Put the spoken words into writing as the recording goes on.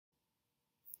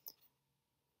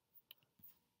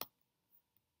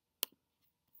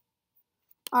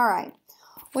All right,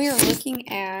 we are looking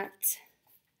at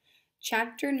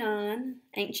Chapter 9,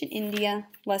 Ancient India,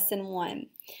 Lesson 1.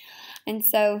 And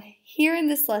so here in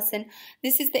this lesson,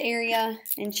 this is the area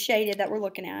in shaded that we're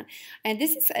looking at. And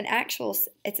this is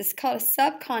it's called a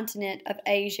subcontinent of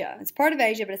Asia. It's part of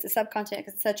Asia, but it's a subcontinent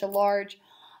because it's such a large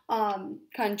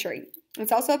country.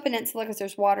 It's also a peninsula because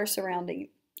there's water surrounding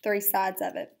three sides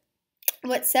of it.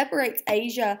 What separates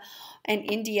Asia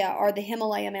and India are the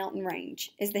Himalaya mountain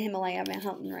range,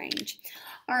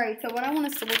 All right, so what I want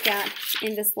us to look at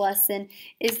in this lesson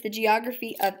is the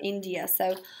geography of India.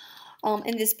 So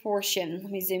in this portion,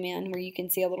 let me zoom in where you can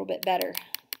see a little bit better.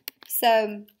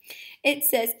 So it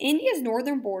says India's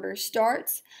northern border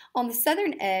starts on the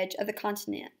southern edge of the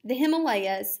continent, the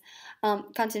Himalayas,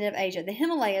 continent of Asia. The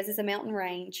Himalayas is a mountain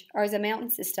range, or is a mountain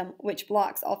system which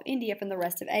blocks off India from the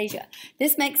rest of Asia.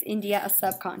 This makes India a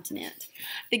subcontinent.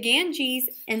 The Ganges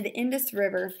and the Indus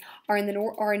River are in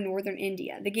northern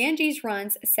India. The Ganges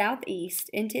runs southeast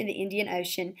into the Indian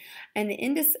Ocean, and the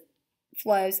Indus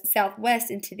flows southwest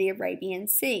into the Arabian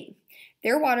Sea.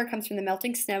 Their water comes from the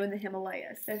melting snow in the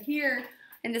Himalayas. So here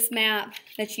in this map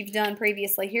that you've done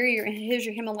previously, here's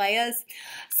your Himalayas.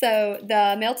 So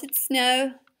the melted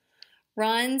snow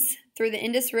runs through the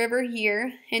Indus River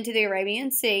here into the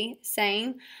Arabian Sea.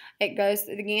 Same, it goes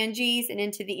through the Ganges and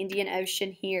into the Indian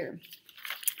Ocean here.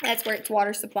 That's where its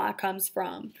water supply comes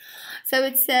from. So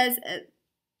it says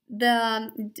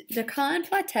the Deccan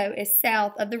Plateau is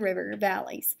south of the river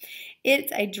valleys.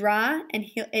 It's dry and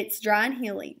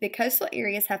hilly. The coastal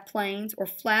areas have plains or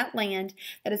flat land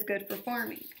that is good for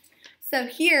farming. So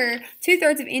here,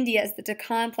 2/3 of India is the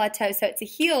Deccan Plateau. So it's a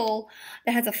hill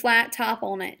that has a flat top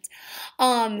on it.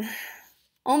 On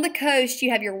the coast, you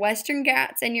have your Western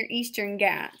Ghats and your Eastern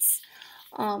Ghats.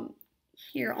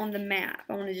 Here on the map,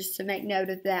 I wanted just to make note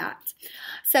of that.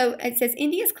 So it says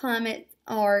India's climate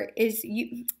or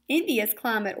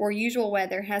usual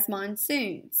weather has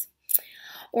monsoons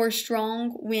or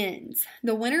strong winds.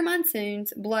 The winter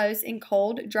monsoons blows in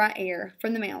cold, dry air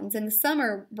from the mountains, and the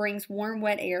summer brings warm,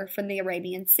 wet air from the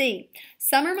Arabian Sea.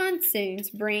 Summer monsoons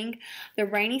bring the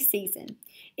rainy season.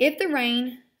 If the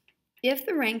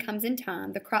rain comes in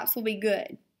time, the crops will be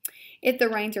good. If the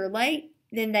rains are late,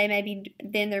 then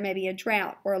there may be a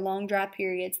drought or long dry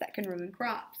periods that can ruin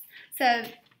crops. So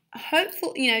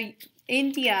hopefully,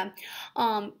 India.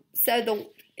 In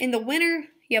the winter,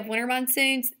 you have winter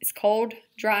monsoons. It's cold,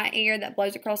 dry air that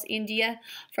blows across India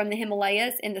from the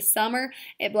Himalayas. In the summer,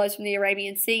 it blows from the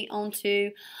Arabian Sea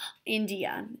onto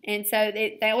India. And so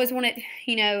they always want it,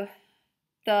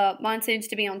 the monsoons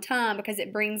to be on time because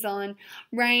it brings on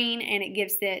rain and it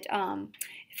gives it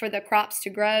for the crops to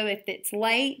grow. If it's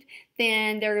late,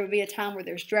 then there will be a time where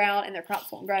there's drought and their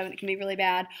crops won't grow, and it can be really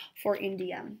bad for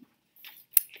India.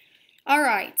 All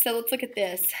right, so let's look at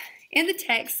this. In the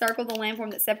text, circle the landform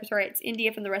that separates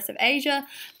India from the rest of Asia.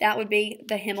 That would be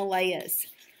the Himalayas.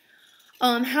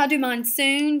 How do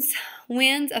monsoons,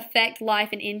 winds affect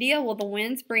life in India? Well, the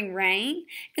winds bring rain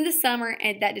in the summer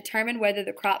and that determine whether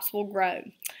the crops will grow.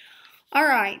 All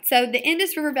right, so the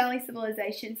Indus River Valley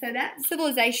Civilization. So that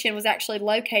civilization was actually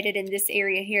located in this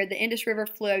area here. The Indus River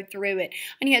flowed through it.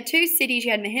 And you had two cities.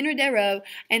 You had Mohenjo-daro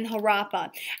and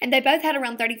Harappa. And they both had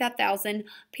around 35,000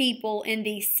 people in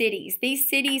these cities. These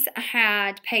cities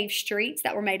had paved streets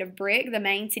that were made of brick. The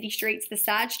main city streets, the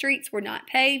side streets were not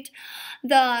paved.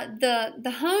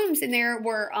 The homes in there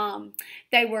were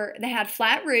they had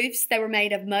flat roofs. They were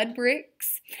made of mud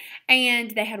bricks.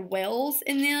 And they had wells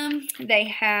in them. They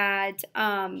had,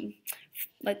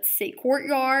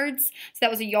 courtyards. So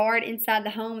that was a yard inside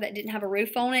the home that didn't have a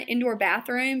roof on it. Indoor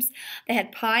bathrooms. They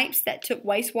had pipes that took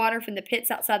wastewater from the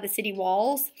pits outside the city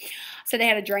walls. So they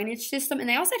had a drainage system. And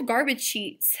they also had garbage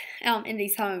chutes in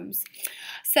these homes.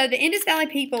 So the Indus Valley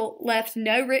people left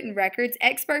no written records.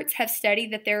 Experts have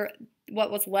studied what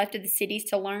was left of the cities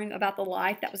to learn about the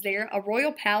life that was there. A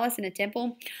royal palace and a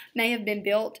temple may have been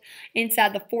built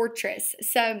inside the fortress.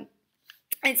 So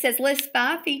it says list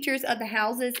 5 features of the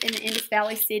houses in the Indus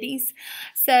Valley cities.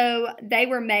 So they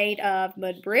were made of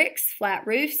mud bricks, flat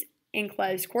roofs,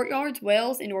 enclosed courtyards,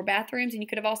 wells, indoor bathrooms, and you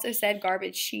could have also said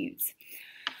garbage chutes.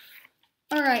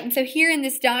 All right, and so here in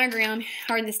this diagram,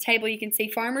 or in this table, you can see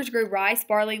farmers grew rice,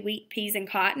 barley, wheat, peas, and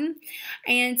cotton.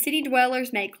 And city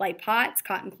dwellers made clay pots,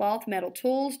 cotton cloth, metal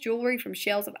tools, jewelry from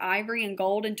shells of ivory, and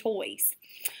gold, and toys.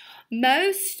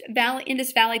 Most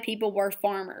Indus Valley people were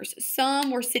farmers.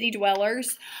 Some were city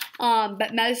dwellers,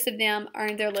 but most of them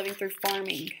earned their living through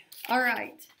farming. All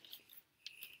right.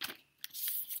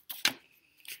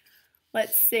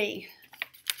 Let's see.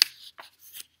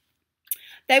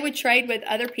 They would trade with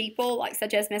other people, like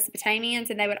such as Mesopotamians,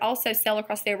 and they would also sail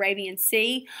across the Arabian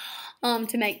Sea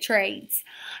to make trades.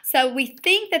 So we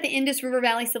think that the Indus River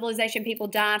Valley civilization people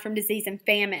died from disease and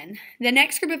famine. The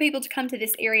next group of people to come to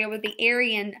this area were the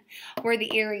Aryans.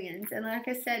 And like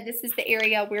I said, this is the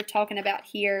area we're talking about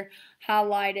here,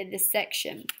 highlighted this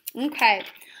section. Okay.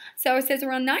 So it says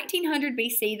around 1900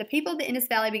 BC, the people of the Indus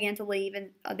Valley began to leave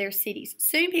in their cities.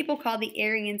 Soon people called the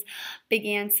Aryans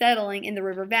began settling in the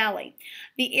river valley.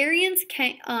 The Aryans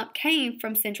came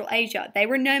from Central Asia. They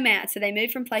were nomads, so they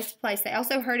moved from place to place. They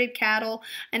also herded cattle,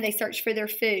 and they searched for their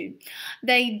food.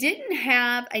 They didn't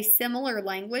have a similar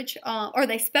language, or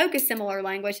they spoke a similar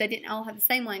language. They didn't all have the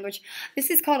same language. This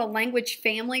is called a language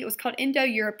family. It was called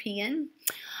Indo-European.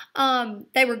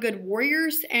 They were good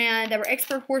warriors, and they were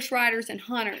expert horse riders and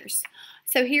hunters.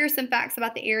 So here are some facts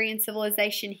about the Aryan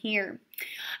civilization here.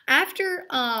 After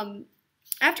a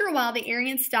while, the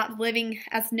Aryans stopped living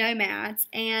as nomads,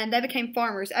 and they became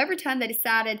farmers. Over time, they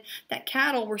decided that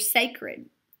cattle were sacred.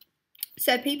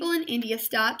 So people in India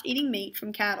stopped eating meat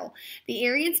from cattle. The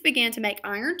Aryans began to make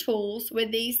iron tools.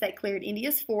 With these, they cleared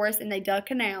India's forests, and they dug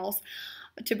canals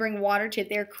to bring water to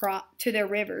their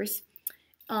rivers.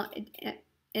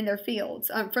 In their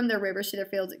fields, from their rivers to their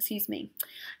fields,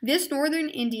 This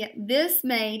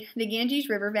made the Ganges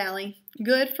River Valley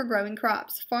good for growing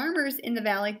crops. Farmers in the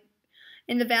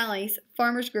valleys,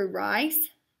 farmers grew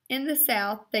rice. In the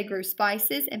south, they grew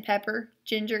spices and pepper,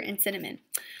 ginger, and cinnamon.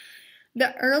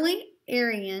 The early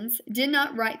Aryans did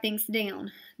not write things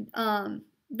down.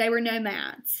 They were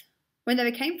nomads. When they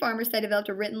became farmers, they developed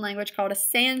a written language called a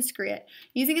Sanskrit.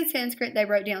 Using a Sanskrit, they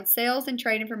wrote down sales and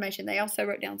trade information. They also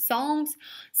wrote down songs,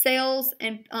 stories,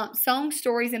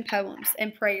 and poems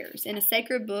and prayers in a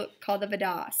sacred book called the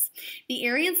Vedas. The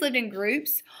Aryans lived in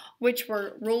groups which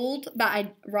were ruled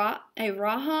by a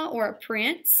Raja or a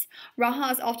prince.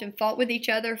 Rajas often fought with each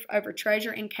other over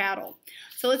treasure and cattle.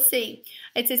 So let's see.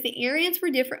 It says the Aryans were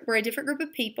a different group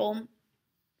of people.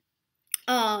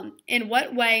 In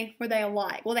what way were they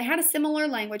alike? Well, they had a similar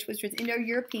language, which was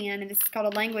Indo-European, and this is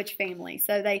called a language family.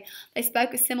 So they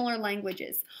spoke similar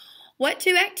languages. What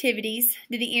two activities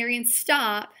did the Aryans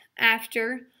stop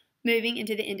after moving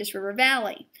into the Indus River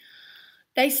Valley?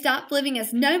 They stopped living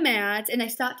as nomads, and they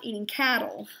stopped eating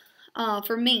cattle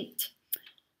for meat.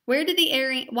 Why did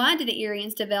the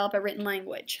Aryans develop a written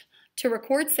language? To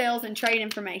record sales and trade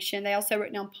information. They also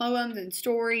wrote down poems and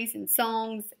stories and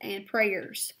songs and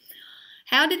prayers.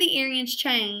 How did the Aryans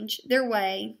change their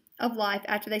way of life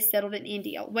after they settled in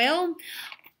India? Well,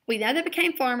 we know they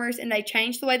became farmers, and they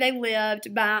changed the way they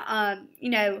lived by,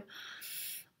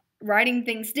 writing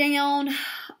things down,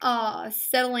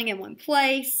 settling in one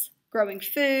place, growing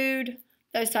food,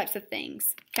 those types of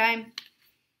things, okay?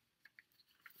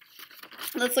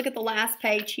 Let's look at the last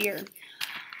page here.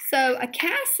 So a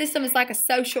caste system is like a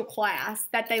social class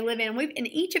that they live in. In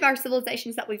each of our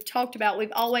civilizations that we've talked about,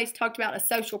 we've always talked about a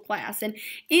social class. And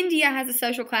India has a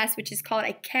social class which is called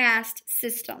a caste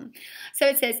system. So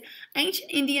it says, Ancient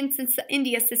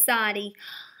India society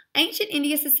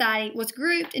was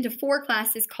grouped into four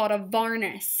classes called a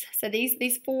Varnas. So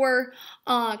these four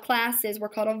classes were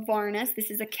called a Varnas. This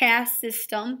is a caste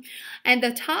system. And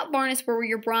the top Varnas were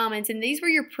your Brahmins, and these were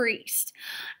your priests.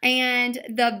 And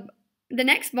the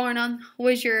next Varna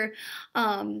was your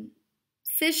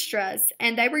Shistras,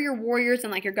 and they were your warriors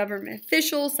and like your government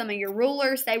officials, some of your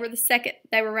rulers. They were the second.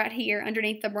 They were right here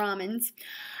underneath the Brahmins,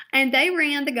 and they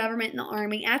ran the government and the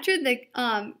army. After the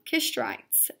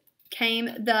Kshatriyas came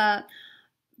the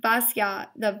Vaisyas,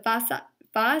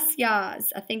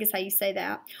 I think is how you say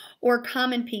that, or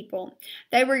common people.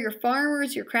 They were your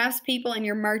farmers, your craftspeople, and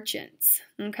your merchants,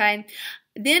 okay?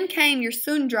 Then came your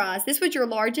Sudras. This was your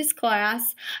largest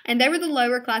class, and they were the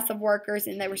lower class of workers,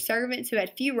 and they were servants who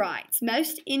had few rights.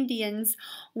 Most Indians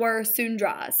were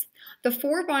Sudras. The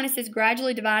four Varnas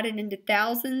gradually divided into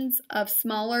thousands of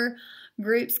smaller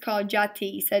groups called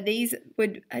Jati. So these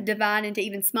would divide into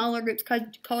even smaller groups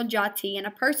called Jati, and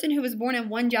a person who was born in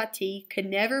one Jati could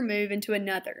never move into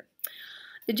another.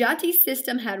 The Jati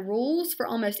system had rules for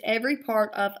almost every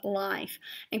part of life,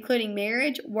 including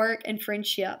marriage, work, and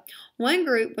friendship. One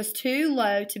group was too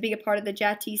low to be a part of the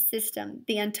Jati system,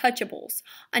 the untouchables.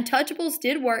 Untouchables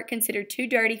did work considered too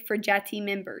dirty for Jati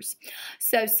members,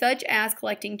 such as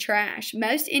collecting trash.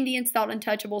 Most Indians thought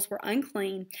untouchables were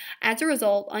unclean. As a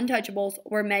result, untouchables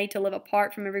were made to live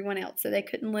apart from everyone else, so they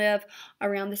couldn't live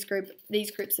around these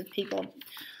groups of people.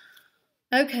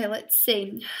 Okay, let's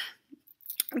see.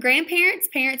 Grandparents,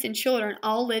 parents, and children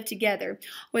all lived together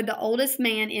with the oldest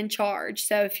man in charge.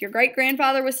 So if your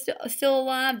great-grandfather was still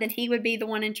alive, then he would be the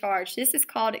one in charge. This is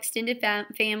called extended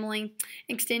family,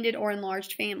 extended or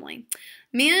enlarged family.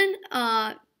 Men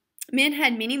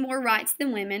had many more rights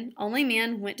than women. Only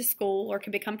men went to school or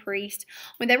could become priests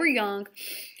when they were young.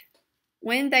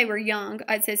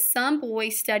 It says some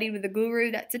boys studied with the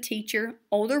guru, that's a teacher.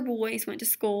 Older boys went to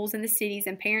schools in the cities,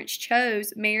 and parents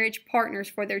chose marriage partners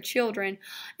for their children,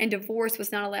 and divorce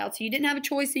was not allowed. So you didn't have a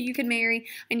choice, so you could marry,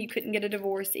 and you couldn't get a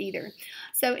divorce either.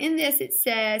 So in this, it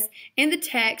says, in the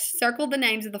text, circle the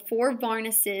names of the 4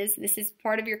 Varnases. This is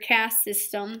part of your caste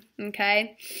system,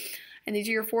 okay? And these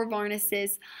are your 4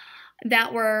 Varnases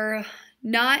that was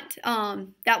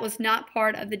not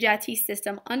part of the Jati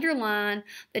system. Underline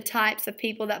the types of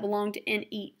people that belonged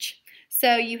in each.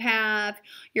 So you have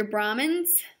your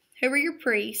Brahmins, who were your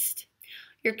priests,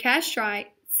 your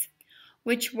Kshatrites,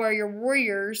 which were your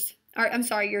warriors,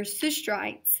 your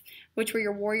Sustrites, which were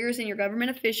your warriors and your government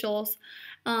officials,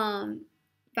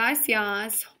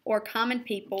 Vaisyas, or common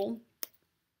people,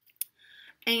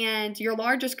 and your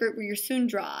largest group were your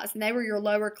Sudras, and they were your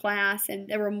lower class, and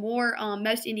there were more,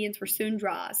 most Indians were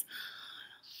Sudras.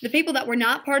 The people that were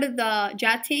not part of the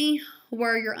Jati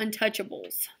were your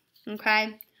untouchables,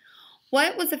 okay?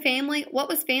 What was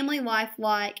family life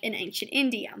like in ancient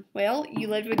India? Well, you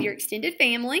lived with your extended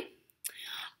family.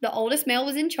 The oldest male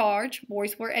was in charge.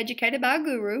 Boys were educated by a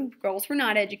guru. Girls were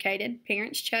not educated.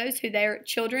 Parents chose who their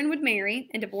children would marry,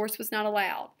 and divorce was not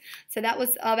allowed. So that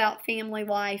was about family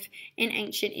life in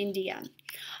ancient India.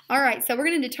 All right, so we're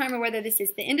going to determine whether this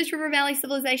is the Indus River Valley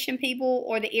civilization people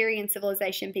or the Aryan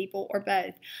civilization people or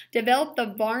both. Develop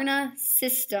the Varna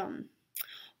system.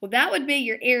 Well, that would be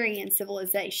your Aryan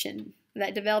civilization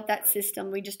that developed that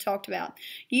system we just talked about.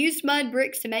 Used mud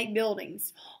bricks to make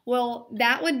buildings. Well,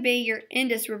 that would be your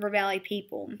Indus River Valley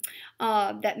people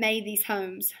that made these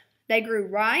homes. They grew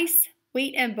rice,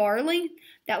 wheat, and barley.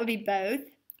 That would be both.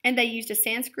 And they used a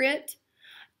Sanskrit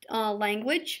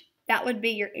language. That would be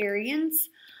your Aryans.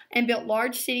 And built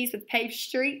large cities with paved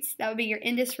streets. That would be your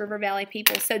Indus River Valley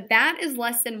people. So that is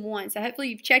lesson 1. So hopefully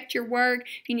you've checked your work.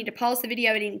 If you need to pause the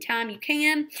video at any time, you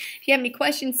can. If you have any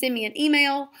questions, send me an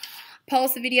email.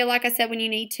 Pause the video, like I said, when you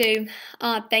need to.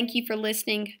 Thank you for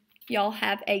listening. Y'all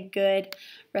have a good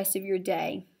rest of your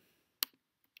day.